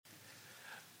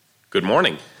Good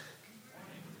morning.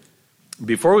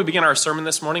 Before we begin our sermon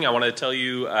this morning, I want to tell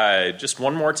you just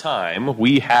one more time,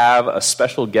 we have a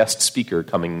special guest speaker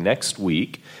coming next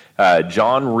week.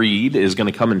 John Reed is going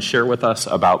to come and share with us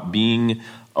about being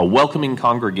a welcoming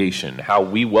congregation, how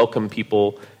we welcome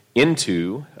people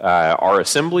into our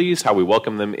assemblies, how we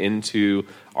welcome them into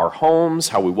our homes,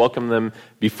 how we welcome them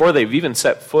before they've even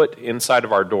set foot inside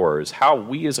of our doors, how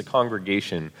we as a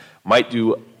congregation might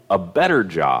do a better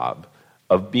job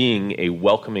of being a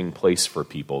welcoming place for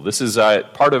people. This is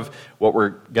part of what we're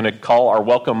going to call our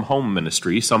Welcome Home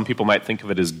ministry. Some people might think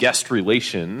of it as guest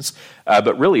relations,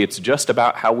 but really it's just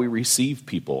about how we receive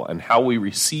people and how we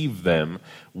receive them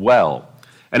well.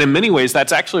 And in many ways,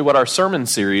 that's actually what our sermon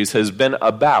series has been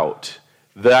about.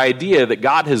 The idea that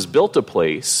God has built a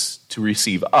place to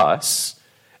receive us,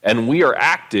 and we are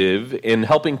active in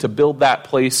helping to build that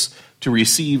place to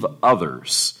receive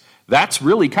others. That's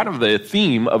really kind of the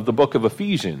theme of the book of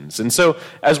Ephesians. And so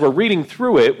as we're reading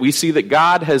through it, we see that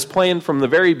God has planned from the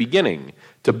very beginning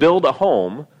to build a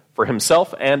home for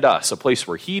himself and us, a place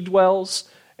where he dwells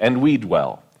and we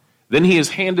dwell. Then he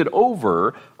has handed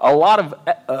over a lot of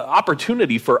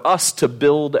opportunity for us to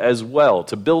build as well,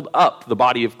 to build up the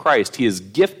body of Christ. He has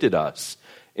gifted us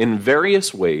in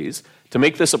various ways to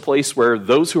make this a place where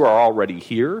those who are already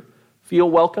here feel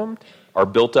welcomed, are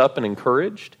built up and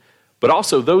encouraged, but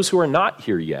also those who are not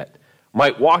here yet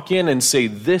might walk in and say,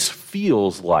 this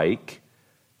feels like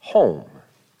home.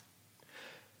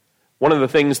 One of the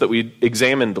things that we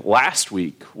examined last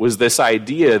week was this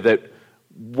idea that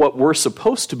what we're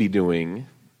supposed to be doing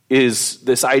is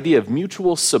this idea of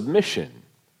mutual submission,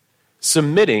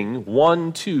 submitting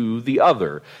one to the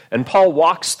other. And Paul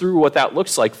walks through what that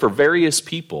looks like for various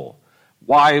people,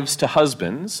 wives to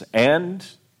husbands, and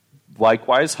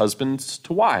likewise husbands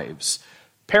to wives.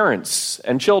 Parents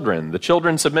and children. The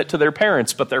children submit to their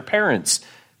parents, but their parents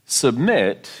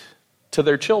submit to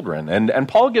their children. And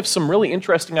Paul gives some really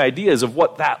interesting ideas of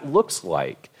what that looks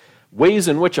like, ways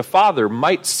in which a father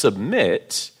might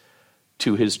submit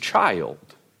to his child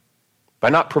by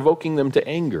not provoking them to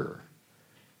anger.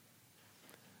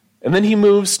 And then he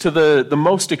moves to the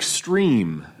most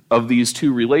extreme of these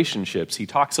two relationships. He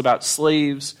talks about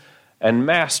slaves and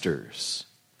masters.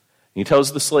 He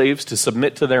tells the slaves to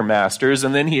submit to their masters,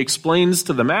 and then he explains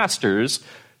to the masters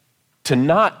to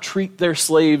not treat their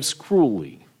slaves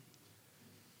cruelly.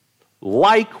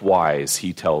 Likewise,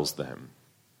 he tells them,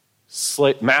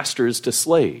 masters to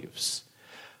slaves,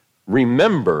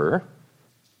 remember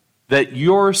that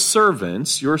your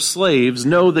servants, your slaves,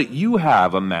 know that you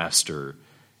have a master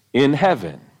in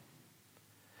heaven.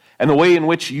 And the way in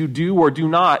which you do or do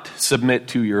not submit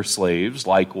to your slaves,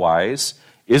 likewise,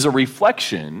 is a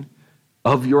reflection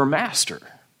of your master.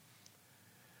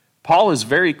 Paul is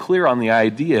very clear on the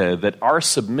idea that our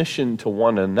submission to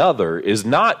one another is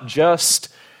not just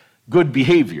good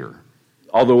behavior,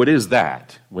 although it is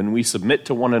that. When we submit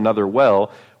to one another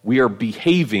well, we are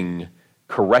behaving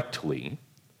correctly,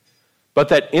 but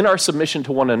that in our submission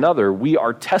to one another, we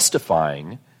are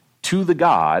testifying to the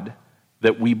God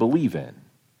that we believe in.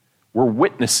 We're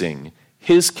witnessing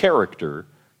his character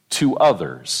to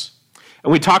others.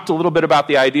 And we talked a little bit about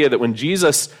the idea that when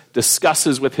Jesus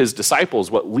discusses with his disciples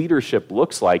what leadership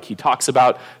looks like, he talks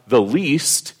about the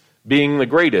least being the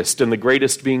greatest and the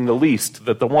greatest being the least,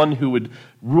 that the one who would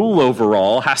rule over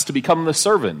all has to become the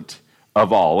servant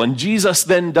of all. And Jesus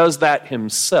then does that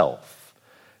himself.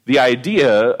 The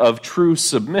idea of true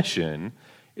submission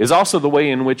is also the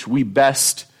way in which we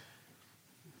best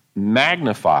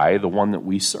magnify the one that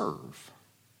we serve.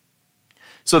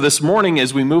 So this morning,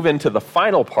 as we move into the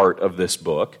final part of this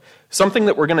book, something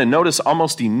that we're going to notice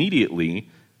almost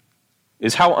immediately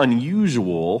is how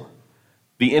unusual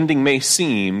the ending may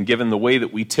seem given the way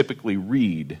that we typically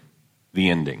read the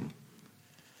ending.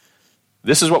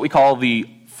 This is what we call the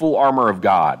full armor of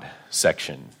God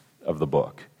section of the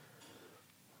book.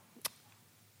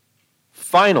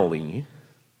 Finally,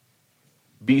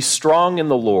 be strong in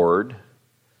the Lord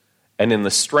and in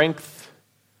the strength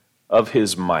of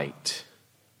his might.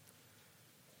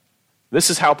 This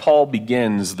is how Paul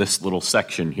begins this little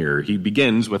section here. He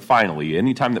begins with finally.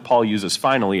 Anytime that Paul uses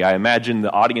finally, I imagine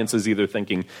the audience is either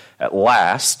thinking, at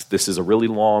last, this is a really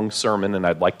long sermon and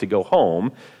I'd like to go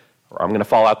home, or I'm going to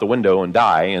fall out the window and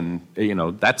die. And,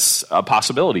 that's a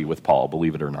possibility with Paul,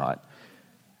 believe it or not.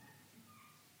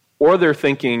 Or they're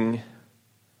thinking,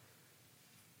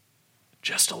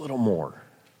 just a little more.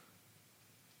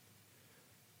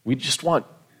 We just want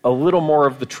a little more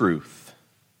of the truth.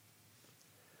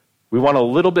 We want a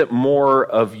little bit more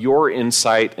of your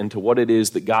insight into what it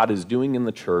is that God is doing in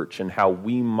the church and how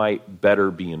we might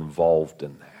better be involved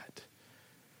in that.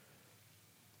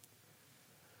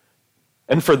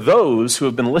 And for those who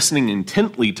have been listening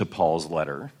intently to Paul's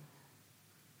letter,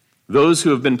 those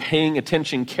who have been paying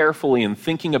attention carefully and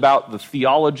thinking about the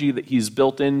theology that he's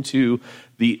built into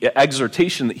the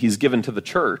exhortation that he's given to the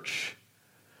church,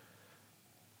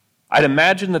 I'd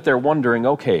imagine that they're wondering,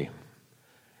 okay,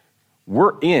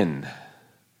 we're in.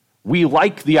 We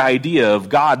like the idea of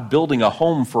God building a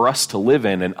home for us to live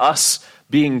in and us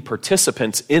being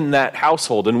participants in that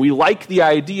household. And we like the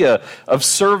idea of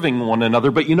serving one another.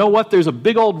 But you know what? There's a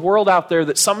big old world out there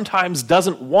that sometimes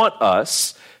doesn't want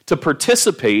us to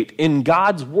participate in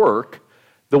God's work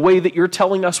the way that you're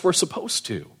telling us we're supposed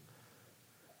to.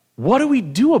 What do we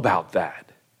do about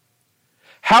that?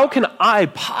 How can I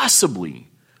possibly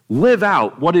live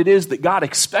out what it is that God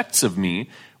expects of me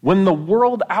when the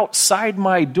world outside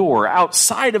my door,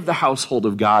 outside of the household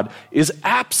of God, is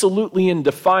absolutely in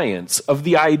defiance of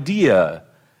the idea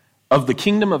of the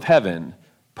kingdom of heaven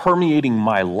permeating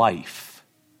my life,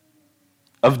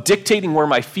 of dictating where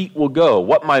my feet will go,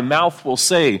 what my mouth will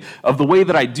say, of the way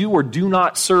that I do or do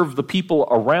not serve the people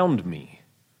around me?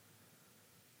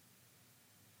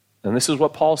 And this is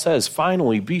what Paul says,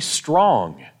 finally, be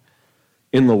strong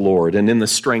in the Lord and in the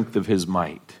strength of his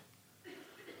might.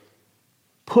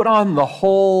 Put on the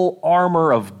whole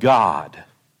armor of God,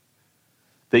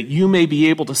 that you may be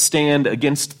able to stand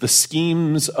against the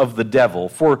schemes of the devil.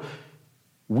 For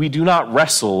we do not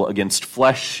wrestle against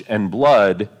flesh and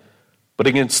blood, but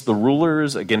against the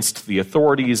rulers, against the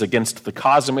authorities, against the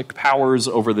cosmic powers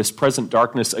over this present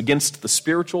darkness, against the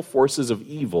spiritual forces of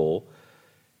evil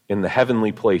in the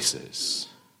heavenly places.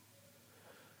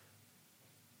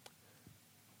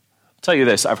 I'll tell you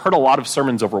this, I've heard a lot of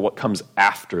sermons over what comes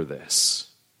after this.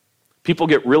 People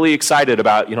get really excited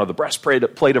about, the breastplate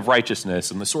of righteousness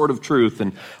and the sword of truth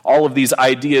and all of these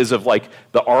ideas of like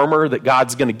the armor that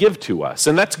God's going to give to us.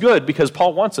 And that's good because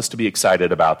Paul wants us to be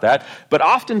excited about that. But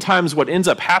oftentimes what ends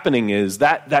up happening is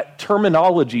that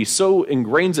terminology so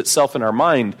ingrains itself in our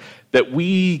mind that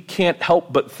we can't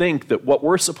help but think that what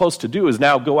we're supposed to do is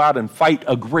now go out and fight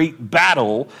a great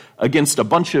battle against a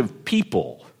bunch of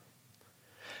people.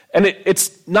 And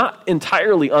it's not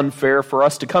entirely unfair for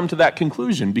us to come to that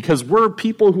conclusion because we're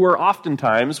people who are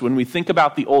oftentimes, when we think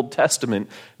about the Old Testament,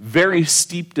 very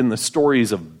steeped in the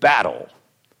stories of battle.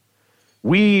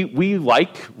 We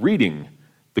like reading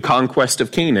the conquest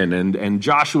of Canaan and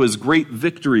Joshua's great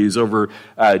victories over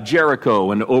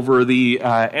Jericho and over the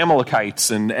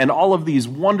Amalekites and all of these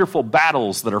wonderful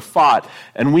battles that are fought,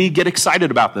 and we get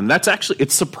excited about them.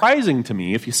 It's surprising to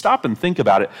me, if you stop and think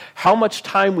about it, how much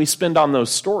time we spend on those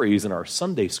stories in our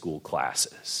Sunday school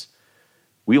classes.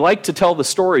 We like to tell the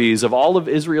stories of all of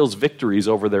Israel's victories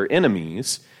over their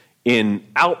enemies in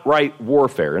outright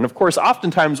warfare. And of course,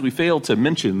 oftentimes we fail to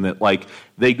mention that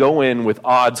they go in with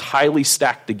odds highly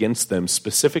stacked against them,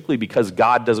 specifically because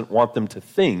God doesn't want them to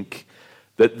think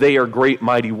that they are great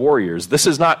mighty warriors. This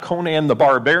is not Conan the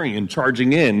Barbarian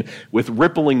charging in with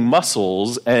rippling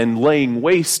muscles and laying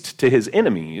waste to his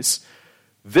enemies.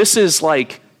 This is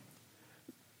like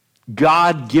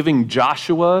God giving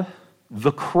Joshua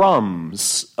the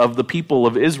crumbs of the people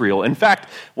of Israel. In fact,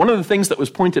 one of the things that was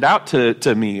pointed out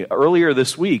to me earlier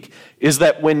this week is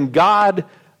that when God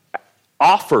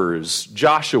offers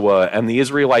Joshua and the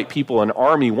Israelite people an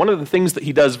army, one of the things that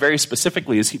he does very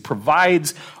specifically is he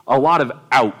provides a lot of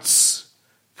outs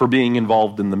for being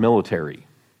involved in the military.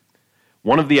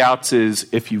 One of the outs is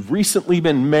if you've recently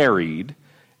been married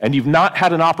and you've not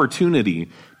had an opportunity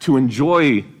to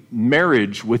enjoy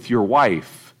marriage with your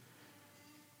wife,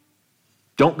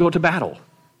 don't go to battle.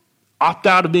 Opt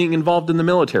out of being involved in the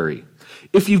military.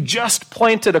 If you've just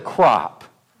planted a crop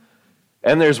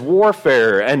and there's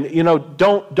warfare and,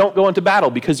 don't go into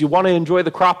battle because you want to enjoy the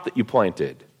crop that you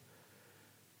planted.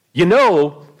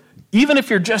 Even if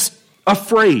you're just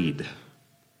afraid,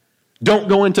 don't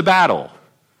go into battle.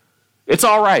 It's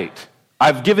all right.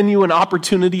 I've given you an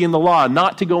opportunity in the law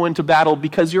not to go into battle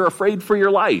because you're afraid for your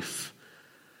life.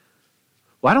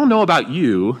 Well, I don't know about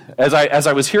you. As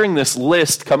I was hearing this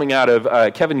list coming out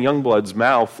of Kevin Youngblood's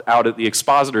mouth out at the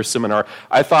Expositor Seminar,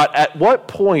 I thought, at what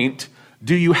point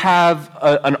do you have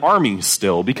an army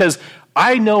still? Because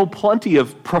I know plenty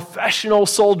of professional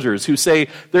soldiers who say,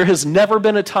 there has never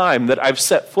been a time that I've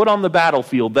set foot on the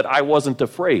battlefield that I wasn't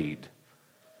afraid.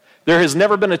 There has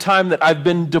never been a time that I've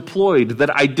been deployed that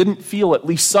I didn't feel at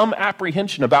least some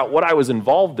apprehension about what I was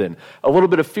involved in, a little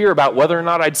bit of fear about whether or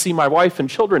not I'd see my wife and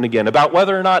children again, about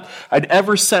whether or not I'd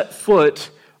ever set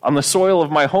foot on the soil of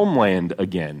my homeland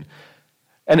again.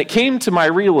 And it came to my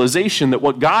realization that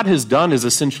what God has done is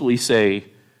essentially say,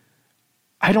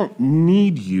 I don't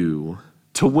need you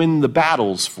to win the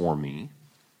battles for me.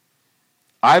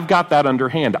 I've got that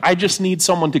underhand. I just need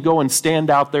someone to go and stand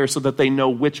out there so that they know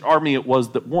which army it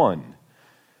was that won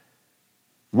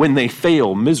when they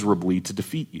fail miserably to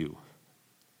defeat you.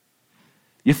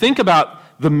 You think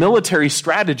about the military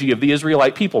strategy of the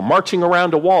Israelite people, marching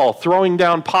around a wall, throwing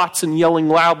down pots and yelling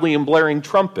loudly and blaring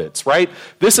trumpets, right?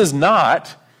 This is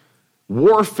not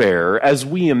warfare as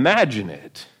we imagine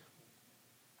it,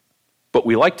 but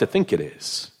we like to think it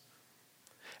is.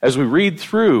 As we read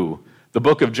through the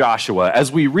book of Joshua,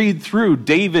 as we read through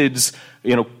David's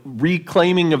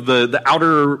reclaiming of the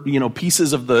outer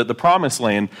pieces of the promised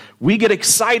land, we get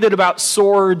excited about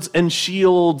swords and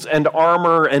shields and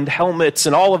armor and helmets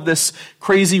and all of this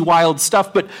crazy wild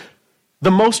stuff. But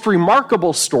the most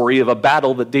remarkable story of a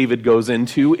battle that David goes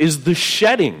into is the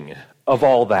shedding of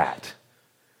all that.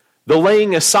 The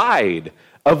laying aside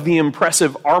of the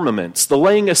impressive armaments, the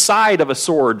laying aside of a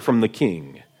sword from the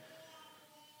king.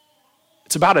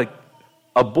 It's about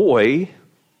a boy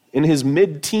in his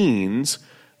mid-teens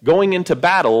going into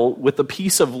battle with a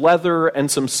piece of leather and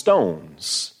some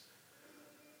stones.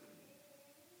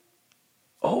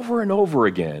 Over and over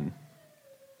again,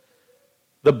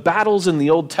 the battles in the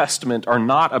Old Testament are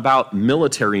not about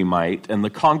military might and the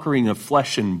conquering of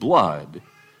flesh and blood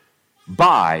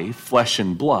by flesh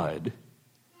and blood.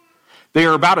 They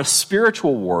are about a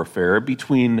spiritual warfare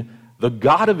between the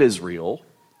God of Israel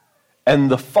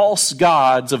and the false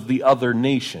gods of the other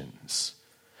nations.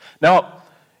 Now,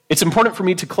 it's important for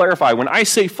me to clarify, when I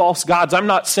say false gods, I'm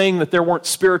not saying that there weren't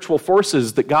spiritual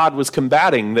forces that God was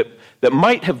combating that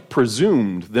might have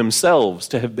presumed themselves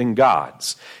to have been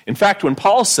gods. In fact, when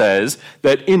Paul says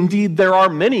that indeed there are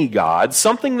many gods,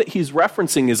 something that he's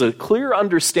referencing is a clear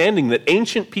understanding that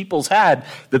ancient peoples had,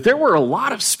 that there were a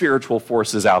lot of spiritual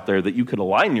forces out there that you could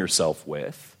align yourself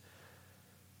with.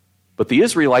 But the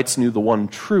Israelites knew the one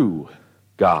true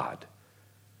God,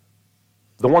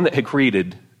 the one that had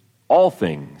created all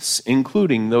things,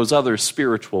 including those other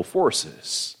spiritual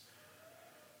forces.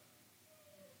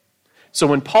 So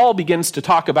when Paul begins to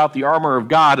talk about the armor of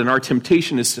God, and our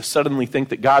temptation is to suddenly think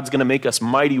that God's going to make us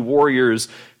mighty warriors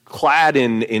clad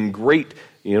in great,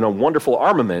 wonderful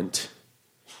armament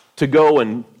to go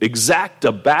and exact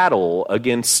a battle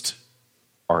against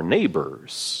our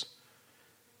neighbors,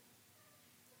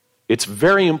 it's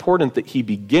very important that he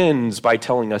begins by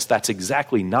telling us that's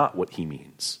exactly not what he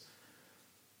means.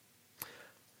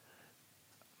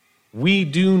 We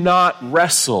do not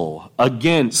wrestle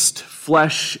against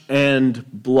flesh and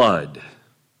blood,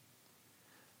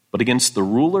 but against the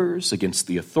rulers, against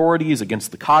the authorities,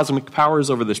 against the cosmic powers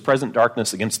over this present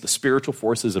darkness, against the spiritual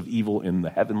forces of evil in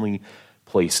the heavenly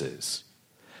places.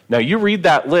 Now, you read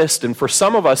that list, and for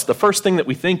some of us, the first thing that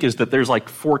we think is that there's like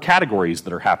 4 categories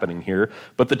that are happening here.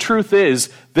 But the truth is,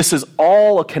 this is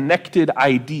all a connected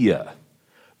idea.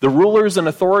 The rulers and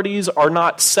authorities are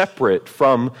not separate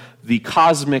from the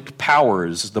cosmic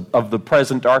powers of the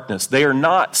present darkness. They are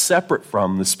not separate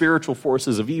from the spiritual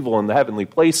forces of evil in the heavenly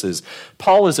places.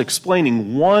 Paul is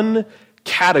explaining one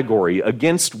category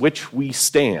against which we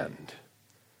stand.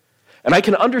 And I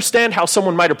can understand how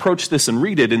someone might approach this and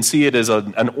read it and see it as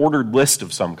an ordered list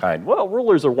of some kind. Well,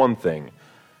 rulers are one thing,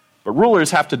 but rulers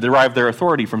have to derive their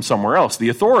authority from somewhere else. The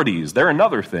authorities, they're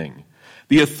another thing.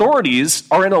 The authorities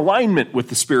are in alignment with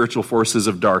the spiritual forces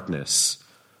of darkness,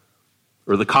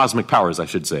 or the cosmic powers, I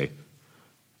should say.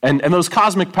 And those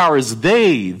cosmic powers,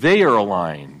 they are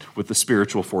aligned with the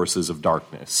spiritual forces of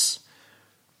darkness,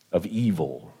 of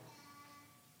evil.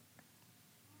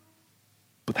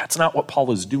 But that's not what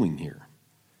Paul is doing here.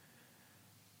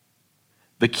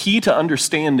 The key to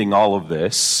understanding all of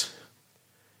this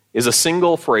is a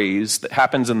single phrase that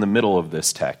happens in the middle of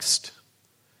this text.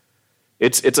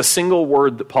 It's a single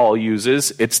word that Paul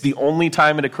uses. It's the only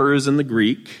time it occurs in the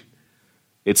Greek.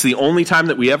 It's the only time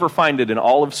that we ever find it in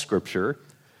all of Scripture.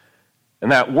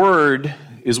 And that word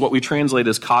is what we translate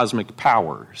as cosmic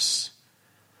powers.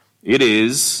 It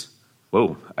is,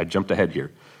 I jumped ahead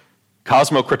here.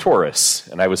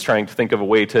 Cosmokratoris, and I was trying to think of a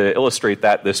way to illustrate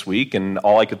that this week, and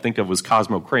all I could think of was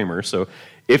Cosmo Kramer. So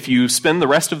if you spend the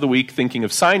rest of the week thinking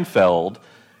of Seinfeld,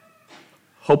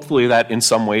 hopefully that in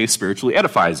some way spiritually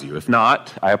edifies you. If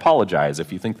not, I apologize.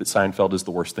 If you think that Seinfeld is the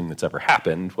worst thing that's ever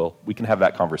happened, well, we can have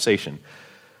that conversation.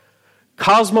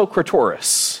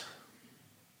 Cosmokratoris.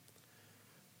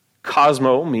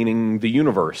 Cosmo meaning the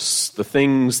universe, the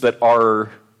things that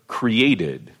are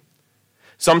created.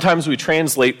 Sometimes we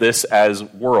translate this as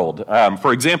world.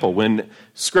 For example, when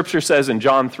Scripture says in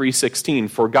John 3:16,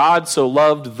 "For God so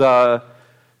loved the,"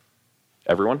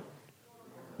 everyone?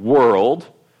 World.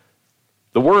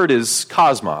 The word is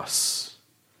cosmos.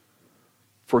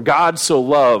 For God so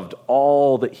loved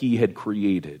all that he had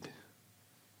created.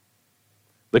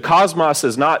 The cosmos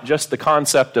is not just the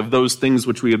concept of those things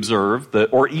which we observe,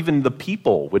 or even the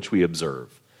people which we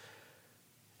observe.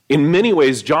 In many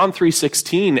ways, John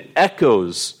 3:16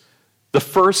 echoes the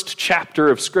first chapter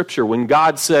of Scripture when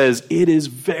God says, "It is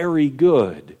very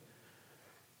good."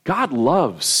 God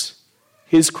loves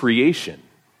his creation.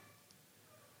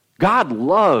 God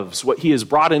loves what he has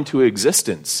brought into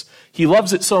existence. He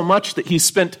loves it so much that he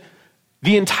spent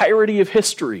the entirety of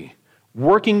history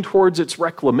working towards its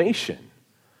reclamation.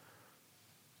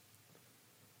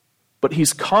 But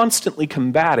he's constantly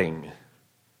combating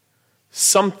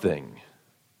something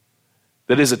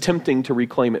that is attempting to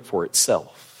reclaim it for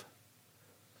itself.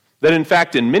 That in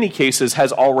fact, in many cases,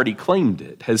 has already claimed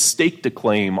it, has staked a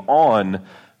claim on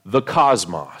the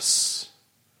cosmos.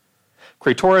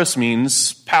 Kratorus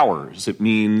means powers. It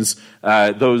means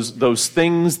those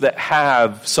things that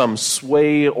have some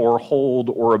sway or hold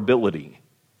or ability.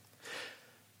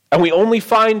 And we only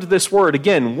find this word,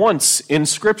 again, once in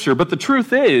Scripture. But the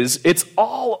truth is, it's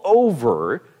all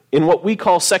over in what we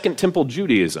call Second Temple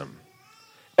Judaism.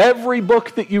 Every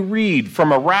book that you read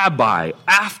from a rabbi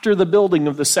after the building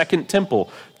of the Second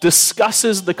Temple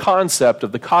discusses the concept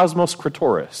of the cosmos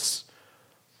kratorus,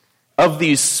 of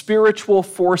these spiritual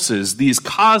forces, these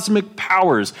cosmic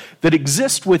powers that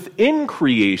exist within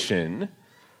creation,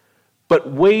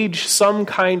 but wage some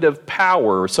kind of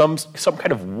power, some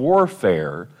kind of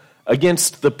warfare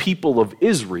against the people of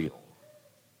Israel.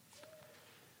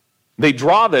 They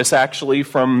draw this actually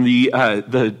from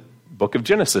the book of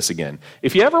Genesis again.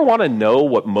 If you ever want to know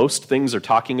what most things are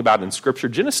talking about in Scripture,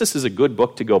 Genesis is a good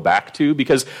book to go back to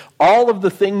because all of the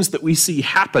things that we see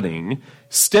happening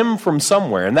stem from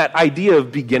somewhere. And that idea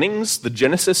of beginnings, the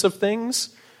genesis of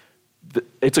things,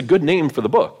 it's a good name for the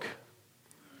book.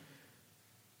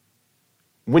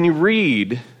 When you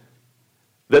read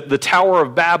that the Tower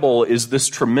of Babel is this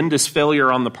tremendous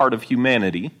failure on the part of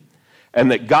humanity, and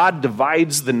that God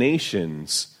divides the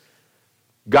nations,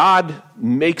 God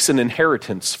makes an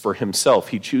inheritance for himself.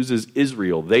 He chooses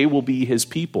Israel. They will be his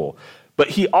people.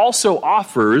 But he also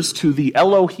offers to the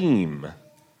Elohim,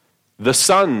 the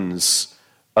sons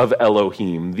of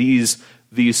Elohim, these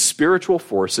spiritual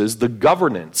forces, the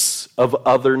governance of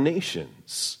other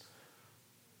nations.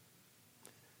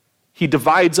 He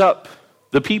divides up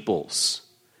the peoples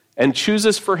and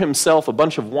chooses for himself a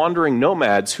bunch of wandering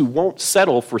nomads who won't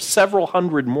settle for several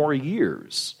hundred more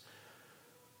years.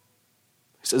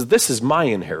 He says, this is my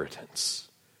inheritance.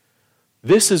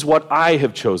 This is what I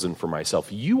have chosen for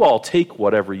myself. You all take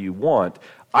whatever you want.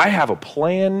 I have a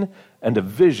plan and a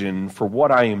vision for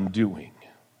what I am doing.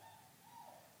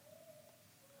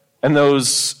 And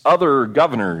those other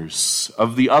governors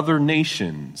of the other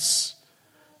nations,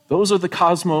 those are the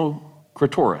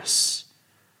cosmokratoris.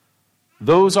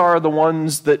 Those are the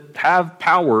ones that have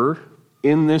power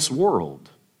in this world.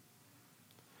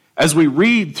 As we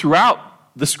read throughout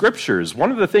the Scriptures, one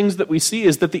of the things that we see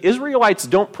is that the Israelites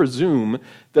don't presume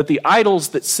that the idols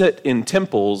that sit in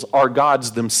temples are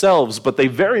gods themselves, but they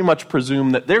very much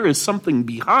presume that there is something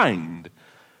behind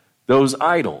those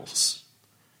idols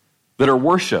that are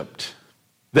worshipped,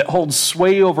 that hold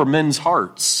sway over men's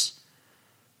hearts.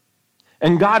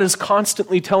 And God is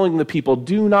constantly telling the people,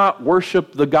 do not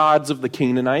worship the gods of the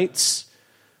Canaanites.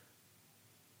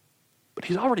 But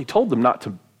he's already told them not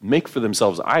to make for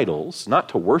themselves idols, not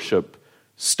to worship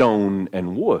stone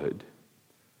and wood.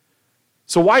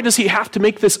 So why does he have to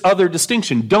make this other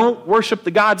distinction? Don't worship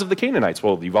the gods of the Canaanites.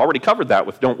 Well, you've already covered that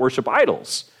with don't worship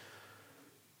idols.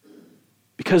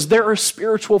 Because there are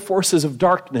spiritual forces of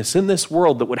darkness in this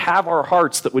world that would have our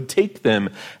hearts, that would take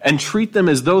them and treat them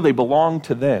as though they belong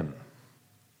to them.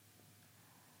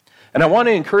 And I want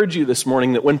to encourage you this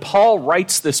morning that when Paul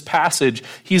writes this passage,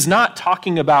 he's not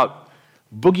talking about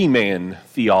boogeyman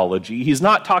theology. He's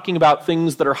not talking about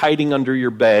things that are hiding under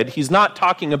your bed. He's not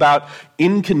talking about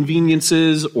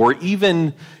inconveniences or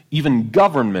even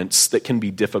governments that can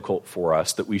be difficult for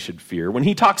us that we should fear. When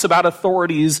he talks about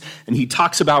authorities and he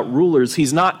talks about rulers,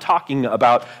 he's not talking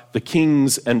about the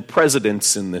kings and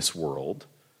presidents in this world.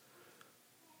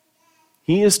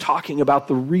 He is talking about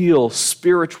the real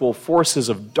spiritual forces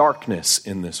of darkness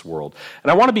in this world.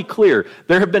 And I want to be clear,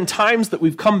 there have been times that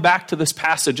we've come back to this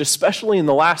passage, especially in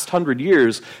the last 100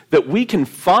 years, that we can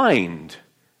find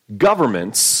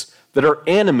governments that are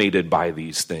animated by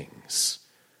these things.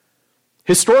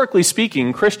 Historically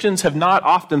speaking, Christians have not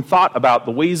often thought about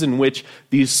the ways in which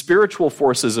these spiritual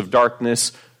forces of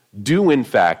darkness do in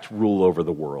fact rule over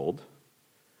the world.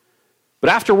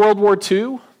 But after World War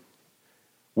II,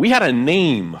 we had a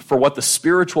name for what the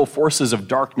spiritual forces of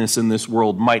darkness in this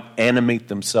world might animate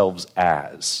themselves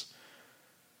as.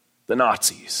 The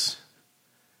Nazis,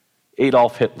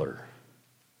 Adolf Hitler,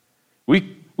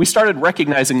 We started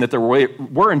recognizing that there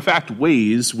were in fact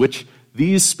ways which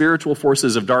these spiritual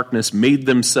forces of darkness made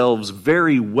themselves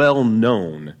very well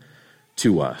known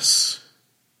to us.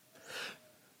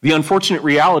 The unfortunate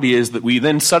reality is that we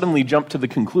then suddenly jump to the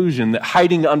conclusion that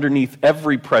hiding underneath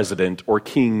every president or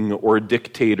king or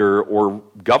dictator or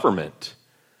government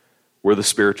were the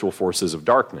spiritual forces of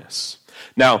darkness.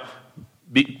 Now,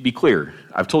 be clear.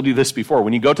 I've told you this before.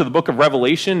 When you go to the book of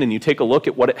Revelation and you take a look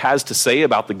at what it has to say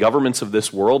about the governments of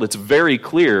this world, it's very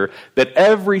clear that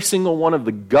every single one of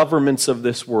the governments of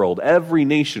this world, every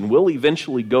nation, will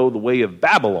eventually go the way of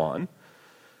Babylon.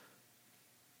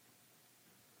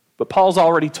 But Paul's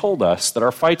already told us that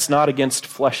our fight's not against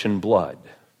flesh and blood.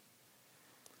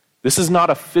 This is not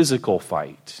a physical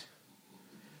fight.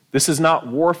 This is not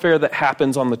warfare that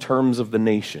happens on the terms of the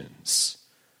nations.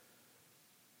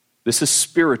 This is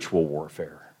spiritual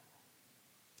warfare.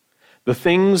 The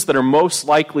things that are most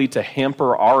likely to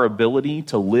hamper our ability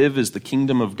to live as the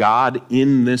kingdom of God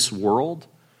in this world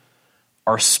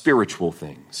are spiritual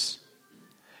things.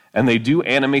 And they do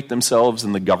animate themselves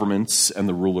in the governments and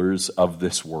the rulers of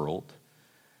this world.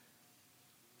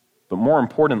 But more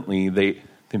importantly, they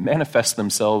manifest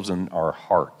themselves in our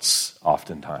hearts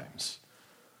oftentimes.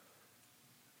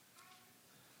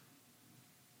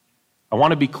 I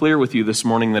want to be clear with you this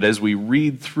morning that as we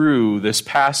read through this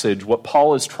passage, what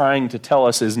Paul is trying to tell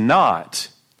us is not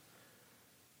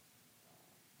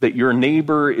that your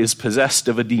neighbor is possessed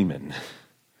of a demon.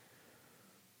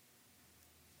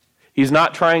 He's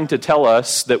not trying to tell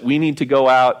us that we need to go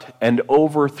out and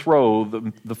overthrow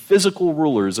the physical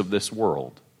rulers of this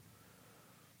world.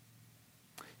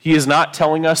 He is not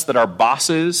telling us that our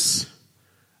bosses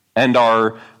and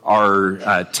our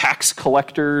tax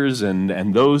collectors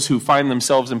and those who find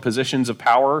themselves in positions of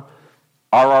power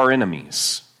are our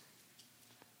enemies.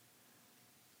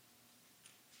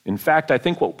 In fact, I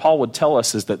think what Paul would tell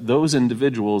us is that those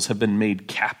individuals have been made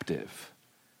captive.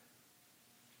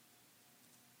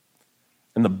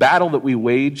 And the battle that we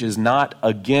wage is not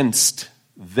against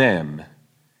them.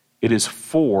 It is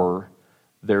for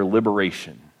their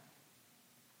liberation.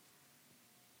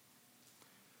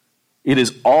 It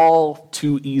is all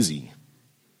too easy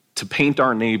to paint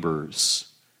our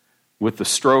neighbors with the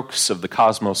strokes of the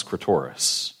cosmos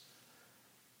critoris,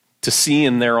 to see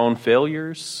in their own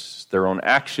failures, their own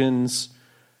actions,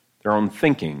 their own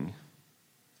thinking,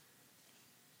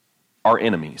 our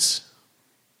enemies.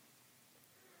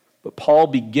 But Paul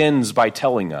begins by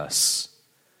telling us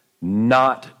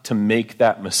not to make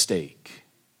that mistake.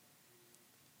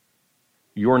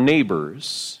 Your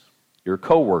neighbors, your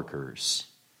coworkers,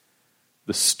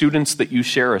 the students that you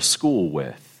share a school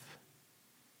with,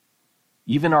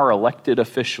 even our elected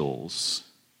officials,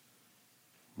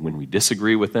 when we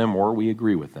disagree with them or we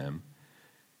agree with them,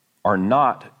 are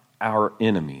not our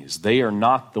enemies. They are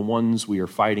not the ones we are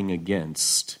fighting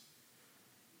against,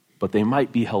 but they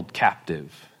might be held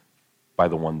captive by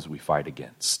the ones we fight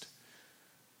against.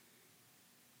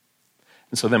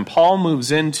 And so then Paul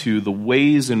moves into the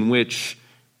ways in which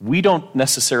we don't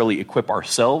necessarily equip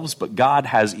ourselves, but God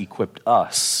has equipped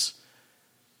us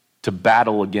to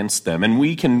battle against them. And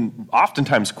we can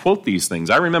oftentimes quote these things.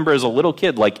 I remember as a little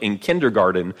kid, like in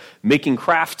kindergarten, making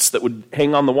crafts that would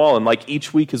hang on the wall. And like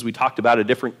each week as we talked about a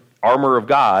different armor of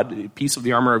God, a piece of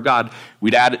the armor of God,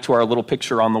 we'd add it to our little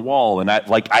picture on the wall. And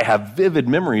I have vivid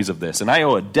memories of this. And I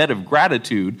owe a debt of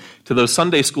gratitude to those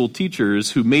Sunday school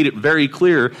teachers who made it very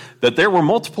clear that there were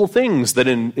multiple things that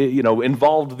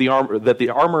involved the armor, that the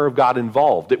armor of God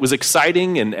involved. It was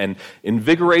exciting and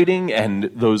invigorating, and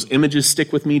those images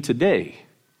stick with me today.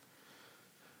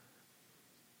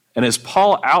 And as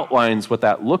Paul outlines what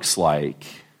that looks like,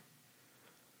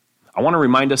 I want to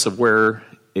remind us of where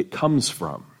it comes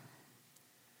from.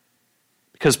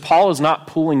 Because Paul is not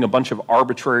pulling a bunch of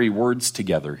arbitrary words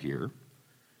together here.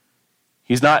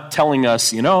 He's not telling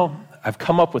us, I've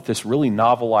come up with this really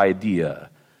novel idea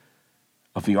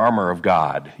of the armor of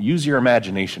God. Use your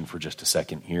imagination for just a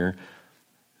second here.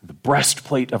 The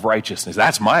breastplate of righteousness.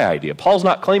 That's my idea. Paul's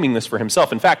not claiming this for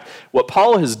himself. In fact, what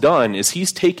Paul has done is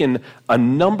he's taken a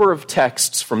number of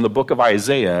texts from the book of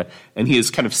Isaiah and he has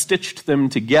kind of stitched them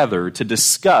together to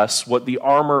discuss what the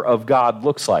armor of God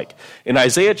looks like. In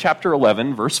Isaiah chapter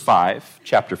 11, verse 5,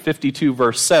 chapter 52,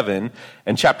 verse 7,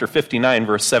 and chapter 59,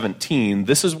 verse 17,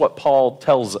 this is what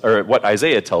what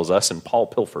Isaiah tells us, and Paul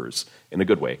pilfers in a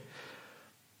good way.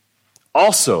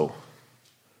 Also,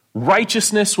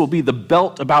 righteousness will be the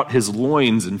belt about his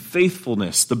loins, and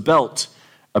faithfulness the belt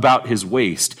about his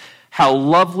waist. How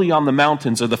lovely on the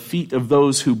mountains are the feet of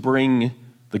those who bring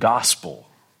the gospel,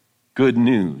 good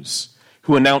news, who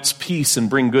who announce peace and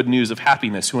bring good news of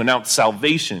happiness, who announce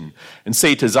salvation and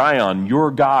say to Zion, your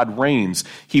God reigns.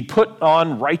 He put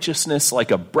on righteousness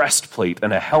like a breastplate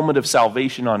and a helmet of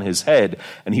salvation on his head,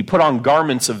 and he put on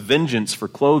garments of vengeance for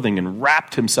clothing and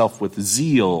wrapped himself with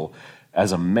zeal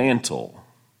as a mantle.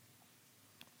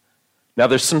 Now,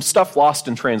 there's some stuff lost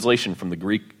in translation from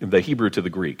the Hebrew to the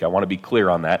Greek. I want to be clear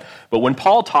on that. But when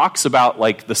Paul talks about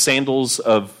like the sandals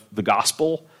of the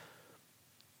gospel,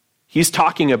 he's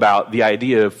talking about the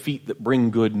idea of feet that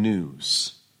bring good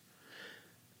news.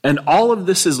 And all of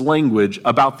this is language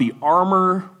about the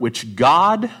armor which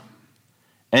God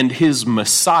and his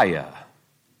Messiah,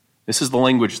 this is the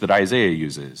language that Isaiah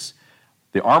uses,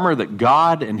 the armor that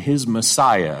God and his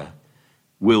Messiah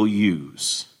will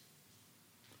use.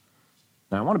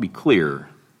 Now, I want to be clear.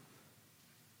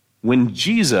 When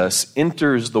Jesus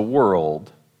enters the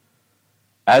world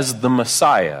as the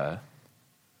Messiah,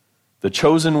 the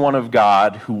chosen one of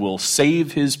God who will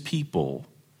save his people,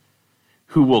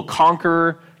 who will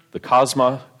conquer the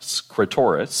Cosmos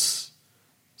Kratorus,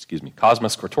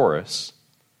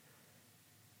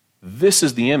 this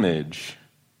is the image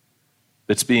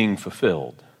that's being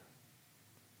fulfilled.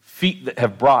 Feet that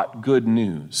have brought good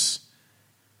news.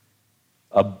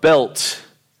 A belt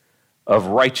of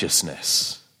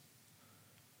righteousness.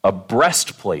 A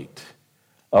breastplate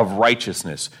of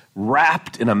righteousness,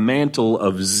 wrapped in a mantle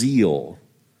of zeal.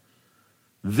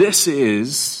 This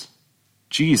is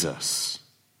Jesus.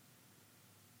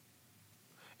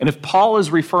 And if Paul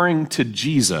is referring to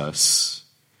Jesus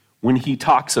when he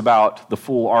talks about the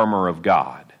full armor of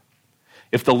God,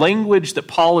 if the language that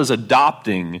Paul is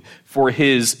adopting for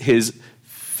his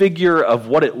figure of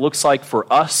what it looks like for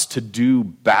us to do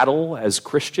battle as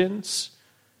Christians,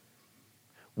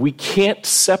 we can't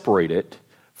separate it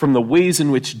from the ways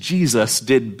in which Jesus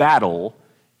did battle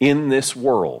in this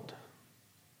world.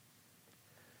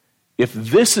 If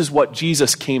this is what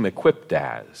Jesus came equipped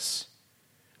as,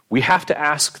 we have to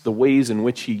ask the ways in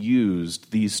which he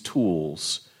used these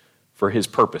tools for his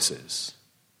purposes.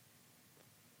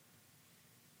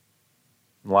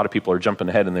 A lot of people are jumping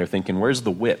ahead and they're thinking, where's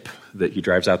the whip that he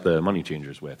drives out the money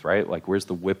changers with, right? Like, where's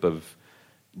the whip of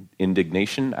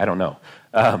indignation? I don't know.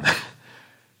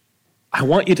 I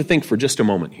want you to think for just a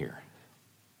moment here.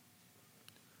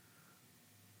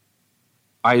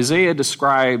 Isaiah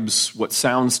describes what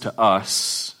sounds to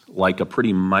us like a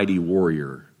pretty mighty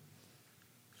warrior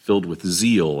filled with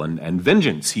zeal and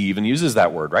vengeance. He even uses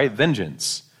that word, right?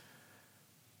 Vengeance.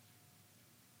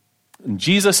 And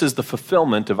Jesus is the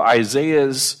fulfillment of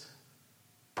Isaiah's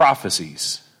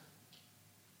prophecies.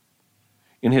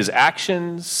 In his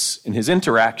actions, in his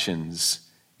interactions,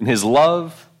 in his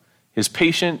love, his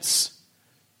patience,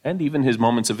 and even his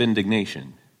moments of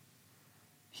indignation.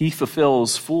 He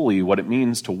fulfills fully what it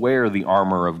means to wear the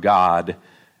armor of God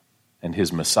and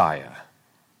his Messiah.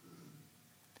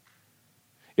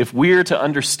 If we're to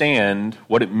understand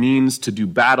what it means to do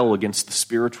battle against the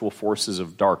spiritual forces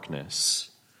of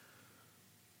darkness,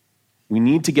 we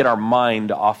need to get our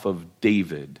mind off of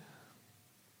David.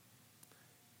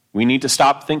 We need to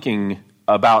stop thinking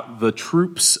about the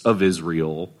troops of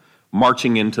Israel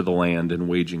marching into the land and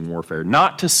waging warfare.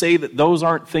 Not to say that those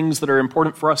aren't things that are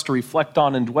important for us to reflect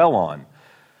on and dwell on,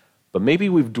 but maybe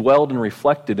we've dwelled and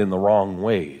reflected in the wrong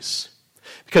ways.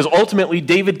 Because ultimately,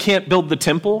 David can't build the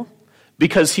temple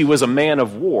because he was a man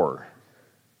of war.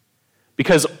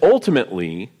 Because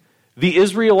ultimately, the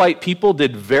Israelite people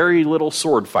did very little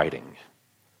sword fighting.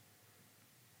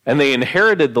 And they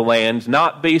inherited the land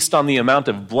not based on the amount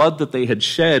of blood that they had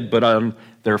shed, but on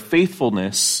their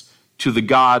faithfulness to the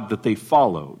God that they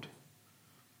followed.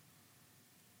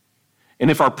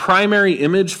 And if our primary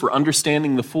image for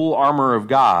understanding the full armor of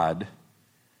God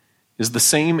is the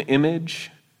same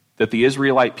image that the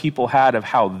Israelite people had of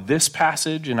how this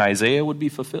passage in Isaiah would be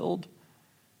fulfilled,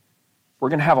 we're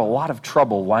going to have a lot of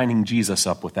trouble lining Jesus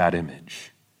up with that image.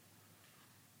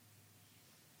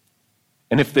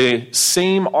 And if the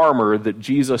same armor that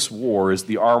Jesus wore is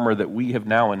the armor that we have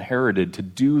now inherited to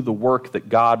do the work that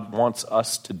God wants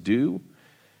us to do,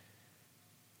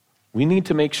 we need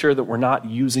to make sure that we're not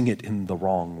using it in the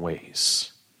wrong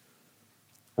ways.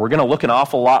 We're going to look an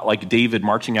awful lot like David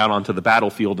marching out onto the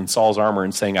battlefield in Saul's armor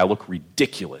and saying, I look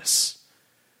ridiculous.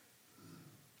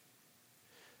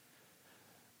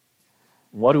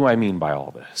 What do I mean by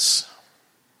all this?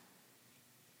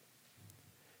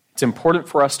 It's important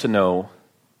for us to know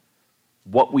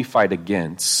what we fight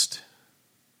against,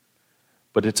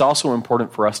 but it's also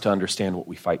important for us to understand what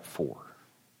we fight for.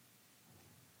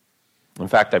 In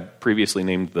fact, I previously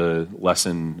named the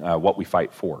lesson What We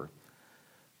Fight For.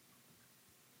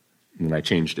 And then I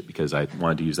changed it because I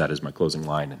wanted to use that as my closing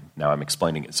line, and now I'm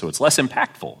explaining it. So it's less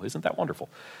impactful. Isn't that wonderful?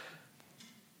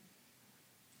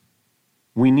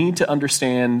 We need to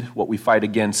understand what we fight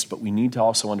against, but we need to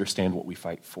also understand what we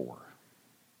fight for.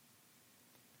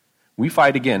 We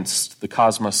fight against the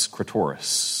cosmos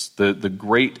Kratoris, the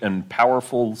great and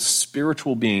powerful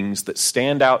spiritual beings that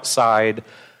stand outside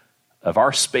of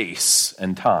our space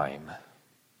and time.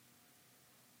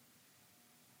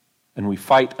 And we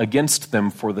fight against them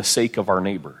for the sake of our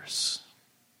neighbors.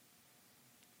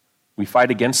 We fight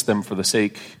against them for the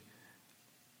sake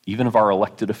even of our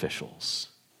elected officials.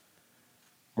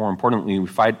 More importantly, we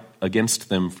fight against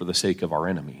them for the sake of our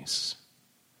enemies.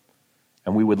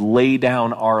 And we would lay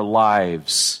down our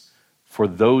lives for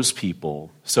those people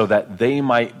so that they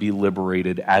might be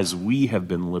liberated as we have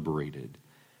been liberated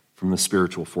from the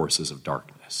spiritual forces of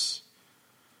darkness.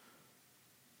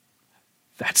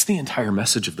 That's the entire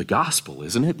message of the gospel,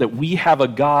 isn't it? That we have a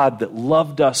God that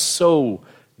loved us so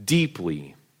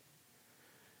deeply,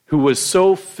 who was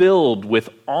so filled with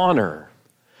honor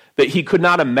that he could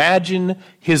not imagine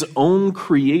his own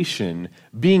creation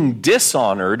being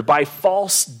dishonored by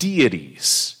false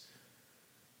deities,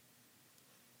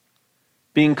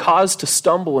 being caused to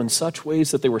stumble in such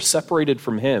ways that they were separated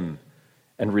from him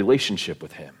and relationship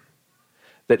with him,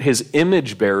 that his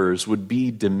image bearers would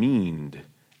be demeaned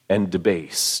and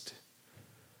debased.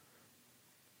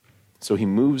 So he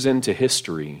moves into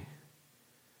history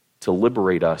to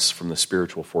liberate us from the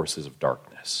spiritual forces of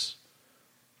darkness.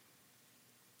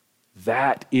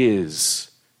 That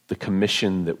is the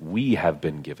commission that we have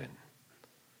been given,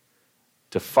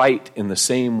 to fight in the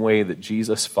same way that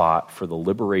Jesus fought for the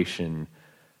liberation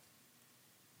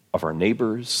of our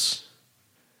neighbors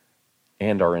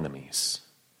and our enemies.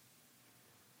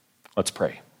 Let's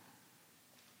pray.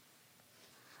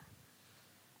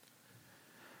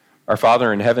 Our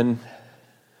Father in heaven,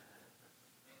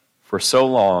 for so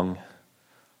long,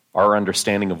 our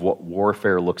understanding of what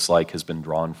warfare looks like has been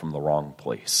drawn from the wrong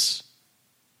place.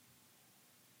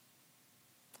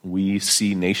 We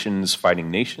see nations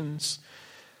fighting nations.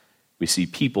 We see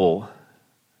people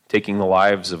taking the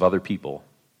lives of other people.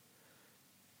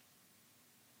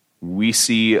 We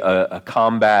see a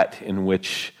combat in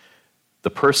which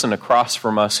the person across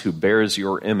from us who bears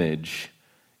your image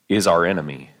is our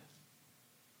enemy.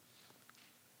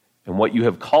 And what you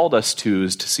have called us to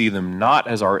is to see them not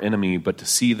as our enemy, but to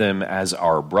see them as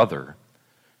our brother,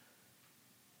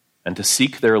 and to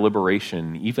seek their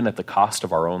liberation, even at the cost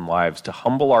of our own lives, to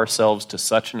humble ourselves to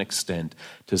such an extent,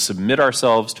 to submit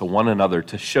ourselves to one another,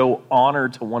 to show honor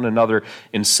to one another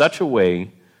in such a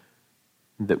way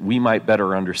that we might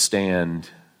better understand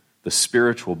the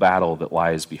spiritual battle that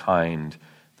lies behind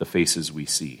the faces we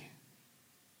see.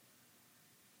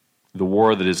 The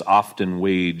war that is often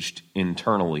waged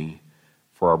internally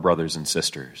for our brothers and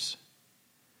sisters.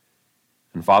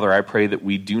 And Father, I pray that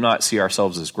we do not see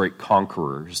ourselves as great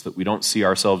conquerors, that we don't see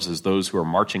ourselves as those who are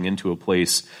marching into a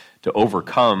place to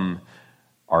overcome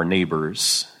our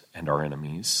neighbors and our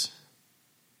enemies,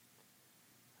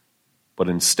 but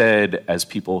instead as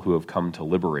people who have come to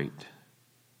liberate,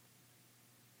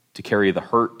 to carry the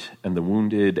hurt and the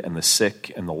wounded and the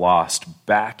sick and the lost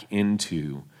back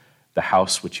into the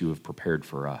house which you have prepared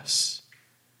for us,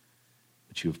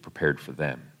 which you have prepared for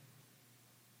them.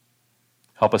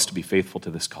 Help us to be faithful to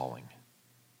this calling.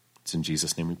 It's in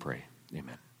Jesus' name we pray.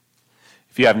 Amen.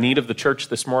 If you have need of the church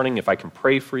this morning, if I can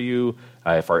pray for you,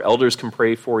 if our elders can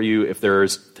pray for you, if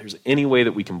there's any way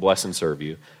that we can bless and serve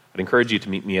you, I'd encourage you to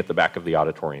meet me at the back of the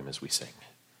auditorium as we sing.